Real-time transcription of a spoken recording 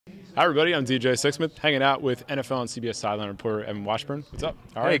Hi, everybody. I'm DJ Sixsmith, hanging out with NFL and CBS sideline reporter Evan Washburn. What's up?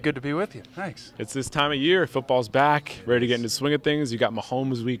 All right. Hey, good to be with you. Thanks. It's this time of year. Football's back, ready to get into the swing of things. You got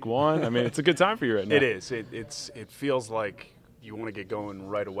Mahomes week 1. I mean, it's a good time for you right now. It is. It feels like you want to get going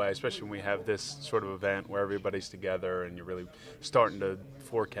right away, especially when we have this sort of event where everybody's together and you're really starting to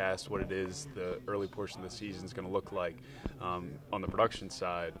forecast what it is the early portion of the season is going to look like on the production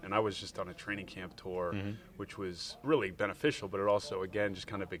side. And I was just on a training camp tour, which was really beneficial, but it also, again, just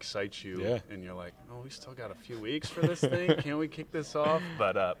kind of excites you. Yeah. And you're like, oh, we still got a few weeks for this thing. Can't we kick this off?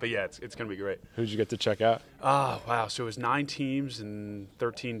 But yeah, it's going to be great. Who'd you get to check out? Wow. So it was 9 teams in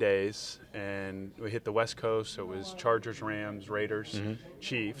 13 days, and we hit the West Coast. So it was Chargers, Rams, Raiders,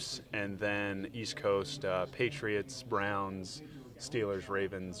 Chiefs, and then East Coast, Patriots, Browns, Steelers,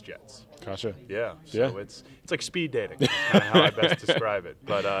 Ravens, Jets. Gotcha. Yeah. So it's like speed dating. That's kind of how I best describe it.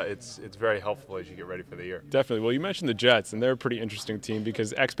 But it's very helpful as you get ready for the year. Definitely. Well, you mentioned the Jets, and they're a pretty interesting team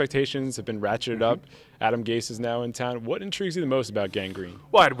because expectations have been ratcheted up. Adam Gase is now in town. What intrigues you the most about Gang Green?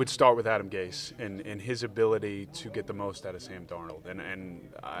 Well, I would start with Adam Gase and his ability to get the most out of Sam Darnold. And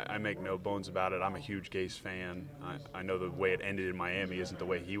I make no bones about it. I'm a huge Gase fan. I know the way it ended in Miami isn't the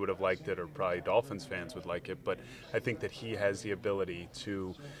way he would have liked it, or probably Dolphins fans would like it. But I think that he has the ability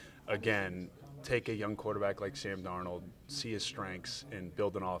to, again, take a young quarterback like Sam Darnold, see his strengths, and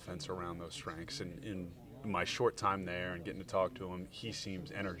build an offense around those strengths. And in my short time there and getting to talk to him, he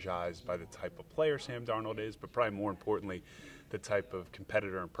seems energized by the type of player Sam Darnold is, but probably more importantly, the type of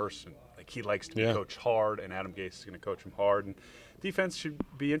competitor and person. Like, he likes to be coached hard, and Adam Gase is going to coach him hard. And defense should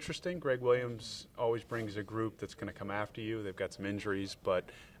be interesting. Greg Williams always brings a group that's going to come after you. They've got some injuries, but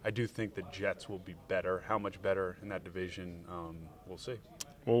I do think the Jets will be better. How much better in that division, we'll see.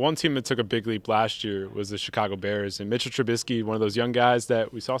 Well, one team that took a big leap last year was the Chicago Bears. And Mitchell Trubisky, one of those young guys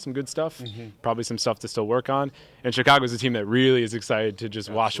that we saw some good stuff, probably some stuff to still work on. And Chicago's a team that really is excited to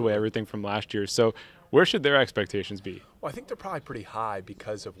just wash away everything from last year. So where should their expectations be? Well, I think they're probably pretty high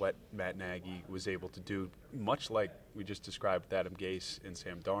because of what Matt Nagy was able to do, much like we just described with Adam Gase and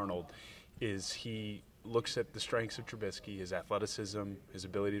Sam Darnold, is he looks at the strengths of Trubisky, his athleticism, his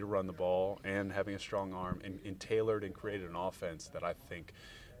ability to run the ball, and having a strong arm, and tailored and created an offense that I think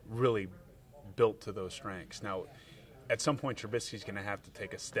really built to those strengths. Now, at some point, Trubisky's going to have to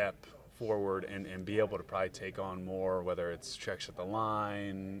take a step forward and be able to probably take on more, whether it's checks at the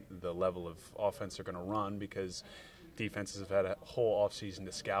line, the level of offense they're going to run, because defenses have had a whole offseason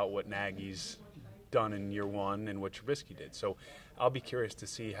to scout what Nagy's done in year 1 and what Trubisky did. So I'll be curious to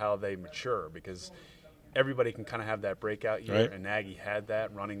see how they mature, because everybody can kind of have that breakout year, and Nagy had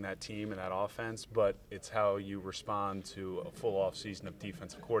that running that team and that offense, but it's how you respond to a full offseason of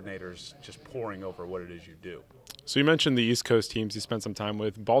defensive coordinators just pouring over what it is you do. So you mentioned the East Coast teams you spent some time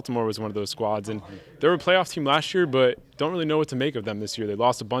with. Baltimore was one of those squads, and they were a playoff team last year, but don't really know what to make of them this year. They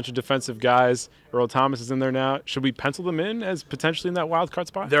lost a bunch of defensive guys. Earl Thomas is in there now. Should we pencil them in as potentially in that wild card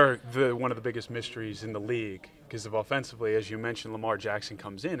spot? They're one of the biggest mysteries in the league, because of offensively, as you mentioned, Lamar Jackson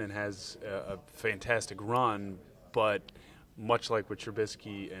comes in and has a fantastic run, but much like with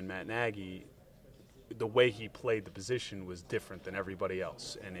Trubisky and Matt Nagy, the way he played the position was different than everybody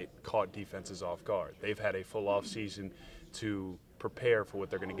else, and it caught defenses off guard. They've had a full offseason to prepare for what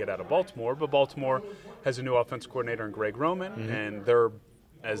they're going to get out of Baltimore, but Baltimore has a new offensive coordinator in Greg Roman, and they're,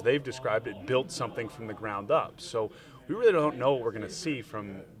 as they've described it, built something from the ground up. So we really don't know what we're going to see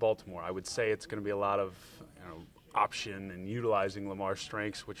from Baltimore. I would say it's going to be a lot of option and utilizing Lamar's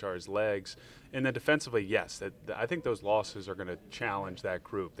strengths, which are his legs. And then defensively, yes, I think those losses are going to challenge that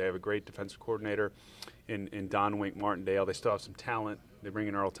group. They have a great defensive coordinator in Don Wink Martindale. They still have some talent. They bring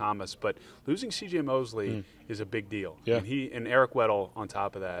in Earl Thomas. But losing C.J. Mosley is a big deal. Yeah. And Eric Weddle on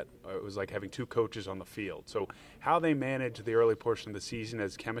top of that, it was like having 2 coaches on the field. So how they manage the early portion of the season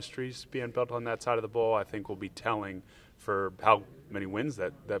as chemistry's being built on that side of the ball, I think will be telling for how many wins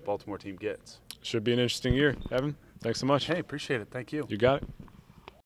that Baltimore team gets. Should be an interesting year. Evan, thanks so much. Hey, appreciate it. Thank you. You got it.